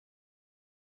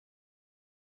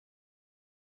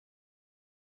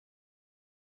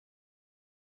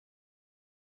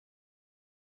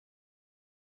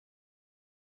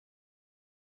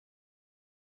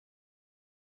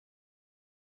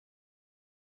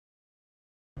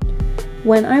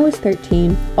When I was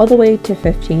 13, all the way to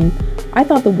 15, I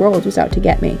thought the world was out to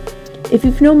get me. If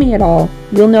you've known me at all,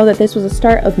 you'll know that this was the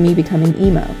start of me becoming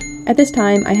emo. At this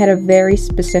time, I had a very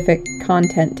specific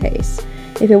content taste.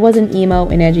 If it wasn't emo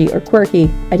and edgy or quirky,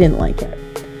 I didn't like it.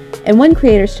 And one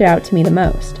creator stood out to me the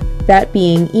most, that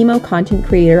being emo content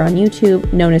creator on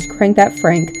YouTube known as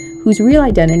CrankThatFrank, whose real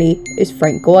identity is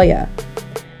Frank Goya.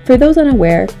 For those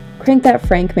unaware,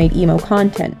 CrankThatFrank made emo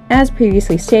content. As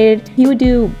previously stated, he would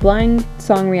do blind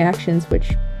song reactions,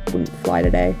 which wouldn't fly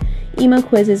today, emo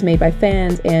quizzes made by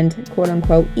fans, and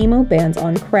quote-unquote emo bands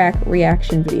on crack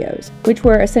reaction videos, which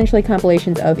were essentially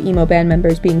compilations of emo band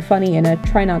members being funny in a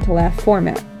try-not-to-laugh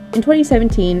format. In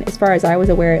 2017, as far as I was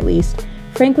aware at least,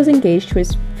 Frank was engaged to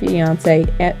his fiancée,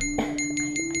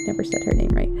 I never said her name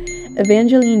right,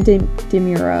 Evangeline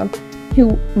DeMuro,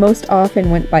 who most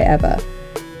often went by Eva.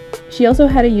 She also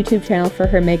had a YouTube channel for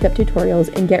her makeup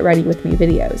tutorials and get ready with me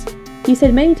videos. He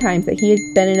said many times that he had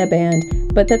been in a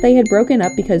band, but that they had broken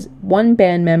up because one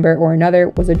band member or another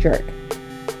was a jerk.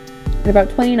 In about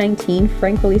 2019,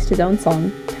 Frank released his own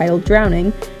song, titled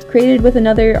Drowning, created with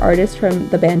another artist from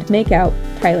the band Makeout,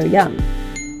 Tyler Young,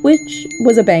 which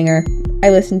was a banger. I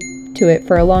listened to it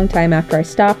for a long time after I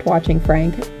stopped watching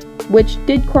Frank, which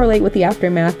did correlate with the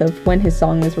aftermath of when his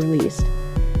song was released.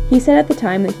 He said at the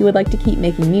time that he would like to keep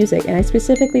making music, and I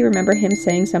specifically remember him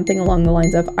saying something along the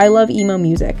lines of, "I love emo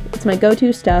music. It's my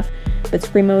go-to stuff, but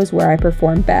Screamo is where I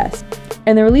perform best."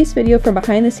 And the release video from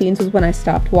behind the scenes was when I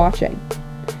stopped watching.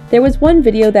 There was one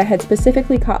video that had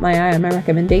specifically caught my eye on my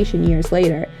recommendation years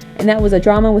later, and that was a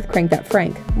drama with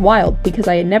CrankThatFrank. Wild, because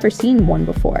I had never seen one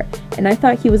before, and I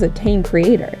thought he was a tame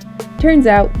creator. Turns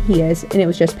out he is, and it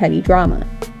was just petty drama.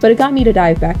 But it got me to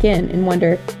dive back in and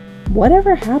wonder,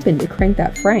 whatever happened to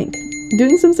CrankThatFrank?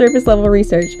 Doing some surface level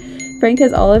research, Frank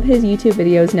has all of his YouTube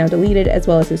videos now deleted as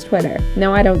well as his Twitter.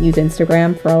 Now I don't use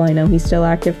Instagram, for all I know he's still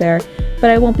active there, but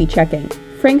I won't be checking.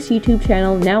 Frank's YouTube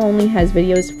channel now only has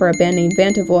videos for a band named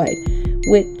Vantavoid,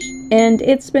 and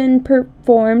it's been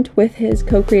performed with his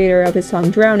co-creator of his song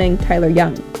Drowning, Tyler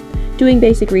Young. Doing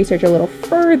basic research a little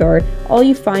further, all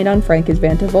you find on Frank is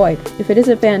Vantavoid. If it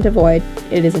isn't Vantavoid,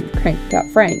 it isn't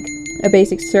CrankThatFrank. A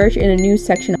basic search in a news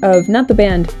section of not the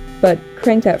band, but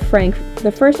CrankThatFrank.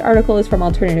 The first article is from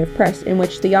Alternative Press, in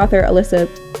which the author Alyssa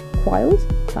Quiles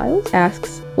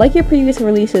asks, like your previous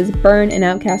releases, Burn and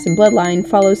Outcast and Bloodline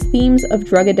follows themes of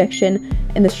drug addiction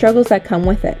and the struggles that come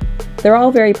with it. They're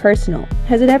all very personal.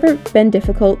 Has it ever been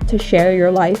difficult to share your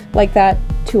life like that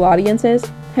to audiences?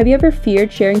 Have you ever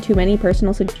feared sharing too many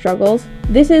personal struggles?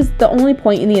 This is the only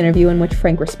point in the interview in which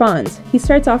Frank responds. He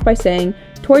starts off by saying,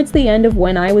 towards the end of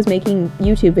when I was making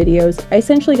YouTube videos, I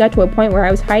essentially got to a point where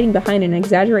I was hiding behind an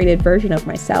exaggerated version of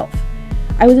myself.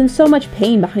 I was in so much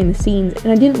pain behind the scenes,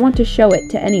 and I didn't want to show it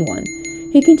to anyone.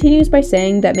 He continues by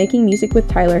saying that making music with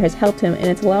Tyler has helped him and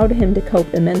it's allowed him to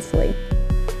cope immensely.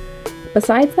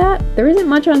 Besides that, there isn't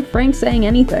much on Frank saying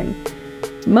anything.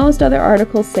 Most other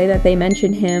articles say that they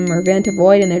mention him or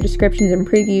Vantavoid in their descriptions and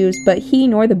previews, but he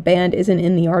nor the band isn't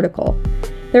in the article.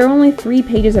 There are only 3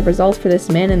 pages of results for this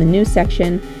man in the news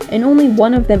section, and only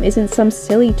one of them isn't some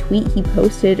silly tweet he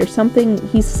posted or something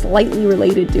he's slightly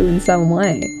related to in some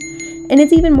way. And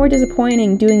it's even more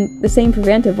disappointing doing the same for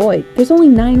Vantavoid. There's only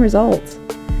 9 results.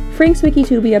 Frank's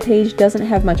Wikitubia page doesn't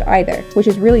have much either, which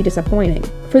is really disappointing.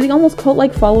 For the almost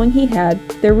cult-like following he had,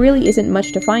 there really isn't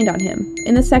much to find on him.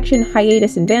 In the section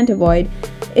Hiatus and Vantavoid,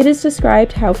 it is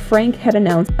described how Frank had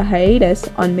announced a hiatus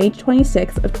on May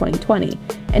 26th of 2020,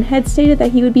 and had stated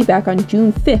that he would be back on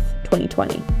June 5th,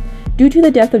 2020. Due to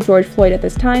the death of George Floyd at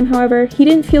this time, however, he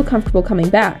didn't feel comfortable coming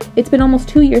back. It's been almost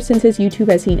 2 years since his YouTube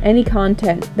has seen any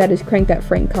content that is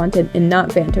CrankThatFrank content and not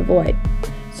Vantavoid.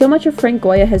 So much of Frank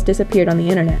Goya has disappeared on the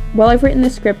internet. While I've written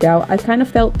this script out, I've kind of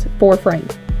felt for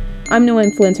Frank. I'm no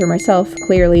influencer myself,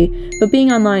 clearly, but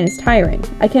being online is tiring.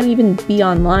 I can't even be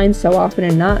online so often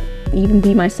and not even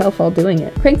be myself while doing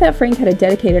it. CrankThatFrank had a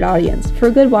dedicated audience. For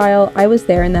a good while, I was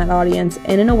there in that audience,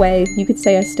 and in a way, you could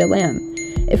say I still am.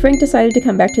 If Frank decided to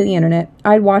come back to the internet,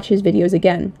 I'd watch his videos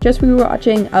again. Just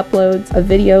rewatching uploads of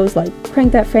videos like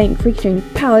CrankThatFrank featuring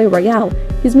Palaye Royale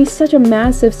gives me such a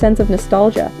massive sense of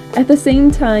nostalgia. At the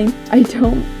same time, I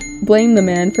don't blame the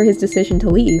man for his decision to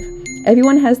leave.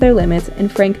 Everyone has their limits,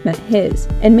 and Frank met his,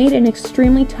 and made an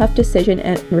extremely tough decision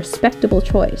and respectable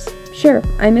choice. Sure,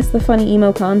 I miss the funny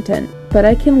emo content, but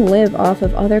I can live off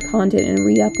of other content and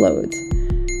re-uploads.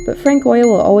 But Frank Goya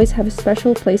will always have a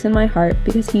special place in my heart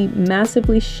because he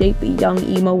massively shaped the young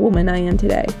emo woman I am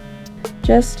today.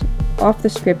 Just off the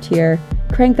script here,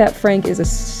 CrankThatFrank is a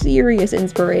serious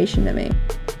inspiration to me.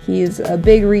 He's a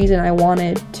big reason I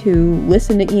wanted to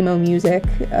listen to emo music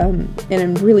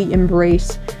and really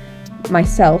embrace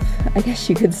myself, I guess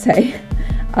you could say.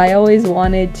 I always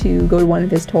wanted to go to one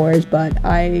of his tours, but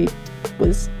I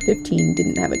was 15,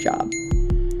 didn't have a job.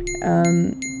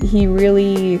 He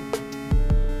really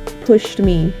pushed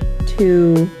me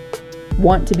to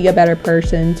want to be a better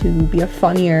person, to be a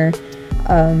funnier,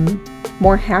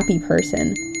 more happy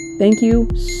person. Thank you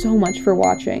so much for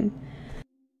watching.